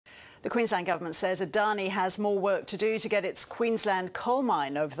The Queensland government says Adani has more work to do to get its Queensland coal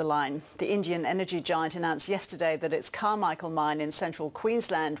mine over the line. The Indian energy giant announced yesterday that its Carmichael mine in central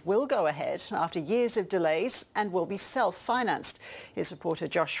Queensland will go ahead after years of delays and will be self-financed. Here's reporter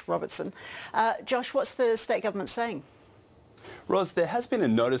Josh Robertson. Josh, what's the state government saying? Ros, there has been a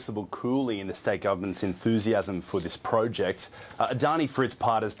noticeable cooling in the state government's enthusiasm for this project. Adani, for its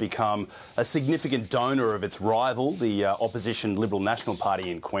part, has become a significant donor of its rival, the opposition Liberal National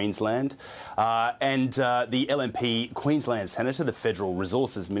Party in Queensland. And the LNP Queensland Senator, the Federal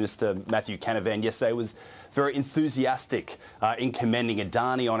Resources Minister, Matthew Canavan, yesterday was very enthusiastic in commending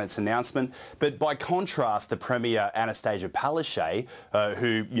Adani on its announcement. But by contrast, the Premier Annastacia Palaszczuk,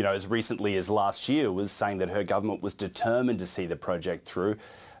 who, as recently as last year was saying that her government was determined to see the project through,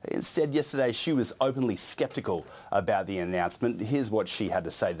 instead yesterday she was openly sceptical about the announcement. Here's what she had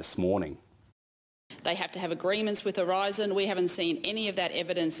to say this morning. They have to have agreements with Horizon. We haven't seen any of that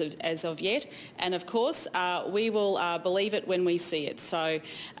evidence as of yet. And of course, we will believe it when we see it. So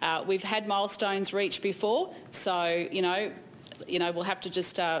we've had milestones reached before. So, we'll have to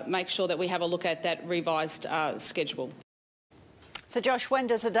just make sure that we have a look at that revised schedule. So, Josh, when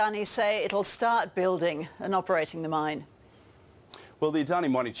does Adani say it'll start building and operating the mine? Well, the Adani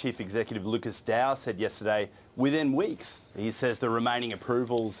Mining Chief Executive Lucas Dow said yesterday within weeks. He says the remaining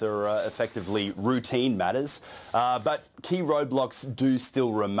approvals are effectively routine matters, but key roadblocks do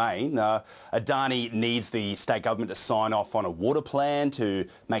still remain. Adani needs the state government to sign off on a water plan to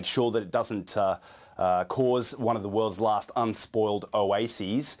make sure that it doesn't cause one of the world's last unspoiled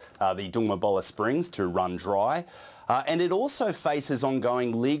oases, the Dungmabola Springs, to run dry. And it also faces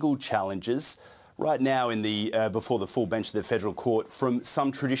ongoing legal challenges right now in the before the full bench of the federal court from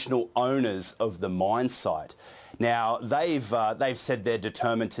some traditional owners of the mine site. Now they've said they're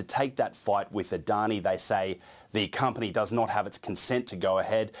determined to take that fight with Adani. They say the company does not have its consent to go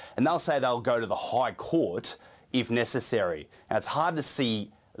ahead, and they'll say they'll go to the High Court if necessary. Now it's hard to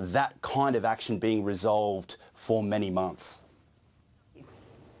see that kind of action being resolved for many months.